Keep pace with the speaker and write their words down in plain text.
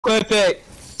Clip it.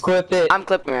 Clip it. I'm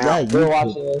clipping right Yeah, now. We're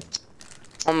watching this.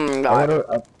 Oh my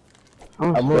god.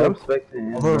 I'm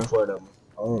expecting gonna report him.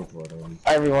 I'll report him.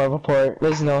 Everyone report.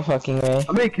 There's no fucking way.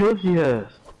 How many kills he has?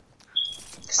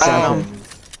 7.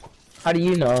 How do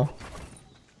you know?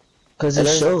 Cause it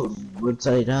showed once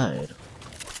I died.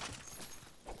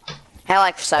 Had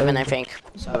like 7, I think.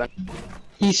 7.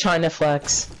 He's trying to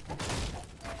flex.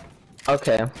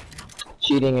 Okay.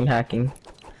 Cheating and hacking.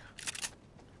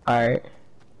 Alright.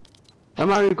 I'm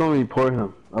not even gonna report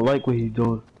him. I like what he's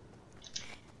doing.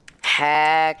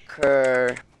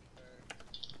 Hacker.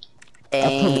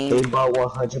 Aimbot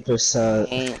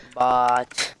 100%.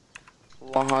 Aimbot.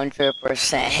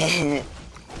 100%.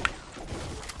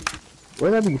 Why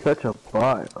that be such a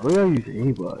bot? I gotta use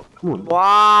aimbot. Come on.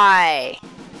 Why?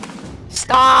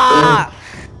 Stop!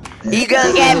 You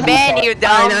gonna get banned, you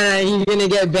dumb. No, you're gonna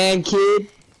get banned, kid.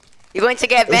 You're going to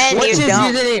get banned, What's you his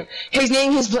dumb. username?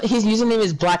 His username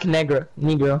is Black Negro.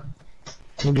 Negro.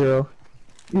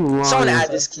 You Someone lying. add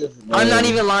this kid. I'm not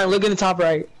even lying. Look in the top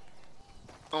right.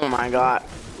 Oh my god.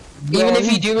 Even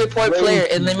if you do report player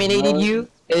eliminated you,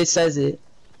 it says it.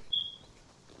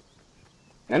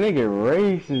 That nigga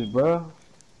racist, bro.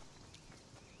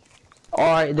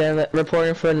 Alright, then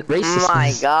reporting for racist. Oh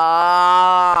my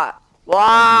god.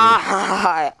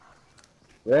 Why?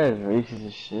 That is racist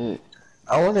as shit.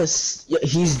 I wanna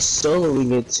he's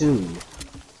soloing it too.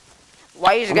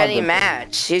 Why is he getting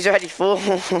mad? He's already full.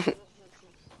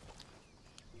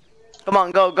 Come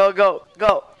on, go, go, go,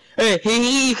 go. Hey,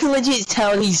 you can legit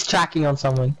tell he's tracking on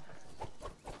someone.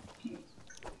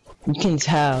 You can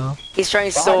tell. He's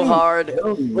trying so hard.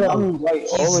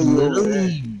 He's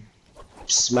literally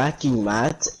smacking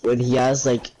Matt when he has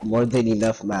like more than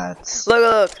enough mats. Look,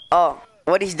 look, look. Oh,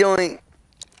 what he's doing.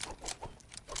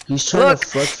 He's trying Look, to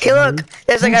flex. hey, look.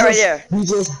 There's a guy right there. He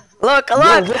just Look,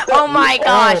 look. Oh my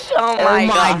gosh. Oh my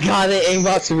god. god. The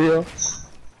aimbot's real.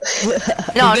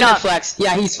 No, He's no. gonna flex.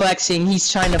 Yeah, he's flexing. He's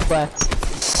trying to flex.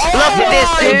 Look at this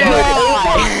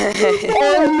dude.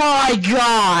 Oh my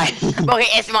god. Okay,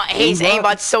 it's my his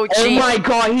aimbot's so cheap. Oh my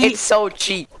god. It's so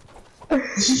cheap.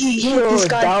 He hit this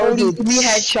guy 33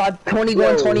 headshot,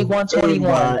 21, 21,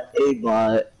 21.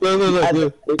 A-bot.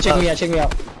 Look. Check me out, check me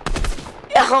out.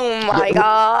 Oh my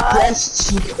god. That's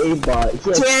cheap A-bot.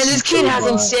 Damn, this kid has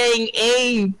insane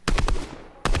aim.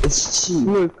 It's cheap.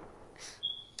 Look,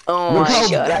 Oh Look my how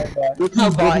god. bad. Look how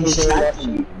bad he's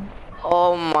cheating.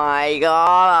 Oh my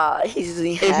god. He's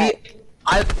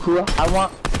I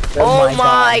want. Oh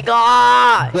my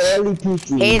god. Barely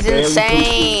peeking. He's barely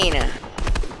insane.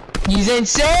 He's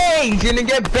insane. He's gonna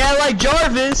get banned like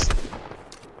Jarvis.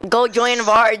 Go join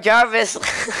Jarvis.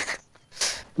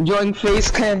 Join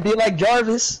face can be like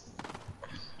Jarvis.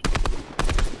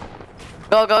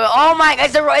 Go, go, go. Oh my god,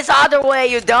 it's the other way,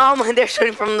 you dumb. They're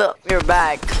shooting from your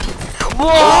back.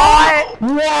 What?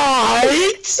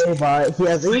 What? A-bot. He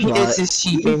has A-bot. This is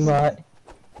cheap aimbot.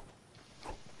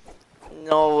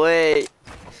 No way.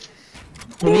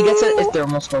 When he gets a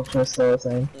thermal scope for a slow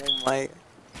thing. Oh my.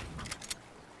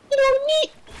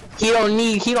 He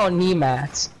don't need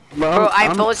mats. Bro,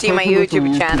 I'm posting my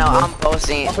YouTube channel. I'm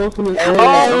posting it. Oh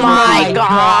Oh my my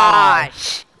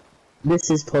gosh. This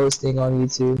is posting on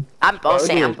YouTube. I'm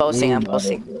posting, I'm posting, I'm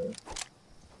posting.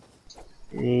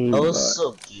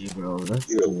 Also gay, bro. That's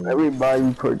gay. everybody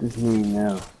report this meme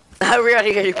now. I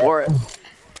already report.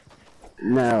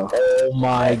 Now. Oh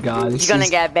my god. He's gonna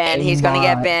get banned. He's gonna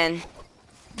get banned.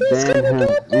 Ban him.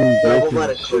 I'm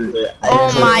about to clip it.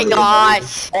 Oh my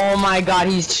gosh. Oh my god,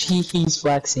 he's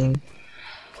flexing.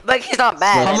 But he's not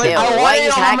bad. I Still. want Why to he's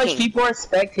know how much hacking? people are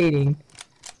spectating.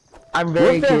 I'm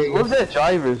very curious. What's that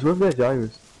drivers? What's that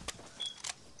drivers?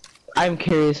 I'm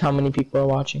curious how many people are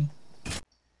watching.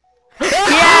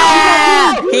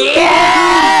 Yeah!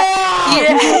 Yeah!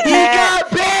 Yeah! He got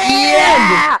banned!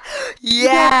 Yeah!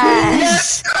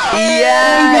 Yes!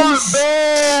 Yes!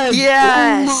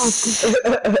 Yes!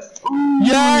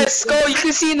 Yes! Go! You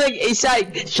can see like it's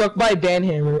like struck by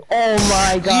banhammer. Oh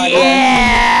my god!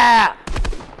 Yeah!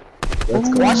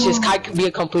 Watch this guy could be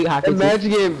a complete hacker.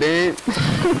 Imagine getting banned.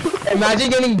 Imagine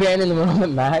getting banned in the middle of the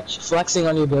match, flexing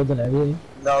on your build and everything.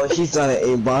 No, he's not an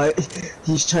aimbot.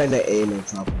 He's trying to aim on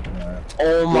top of that.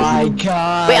 Oh my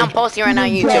god! Wait, I'm posting right now on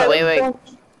YouTube. Wait, wait.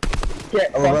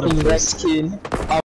 Get I'm about to fucking post. wrecked, kid.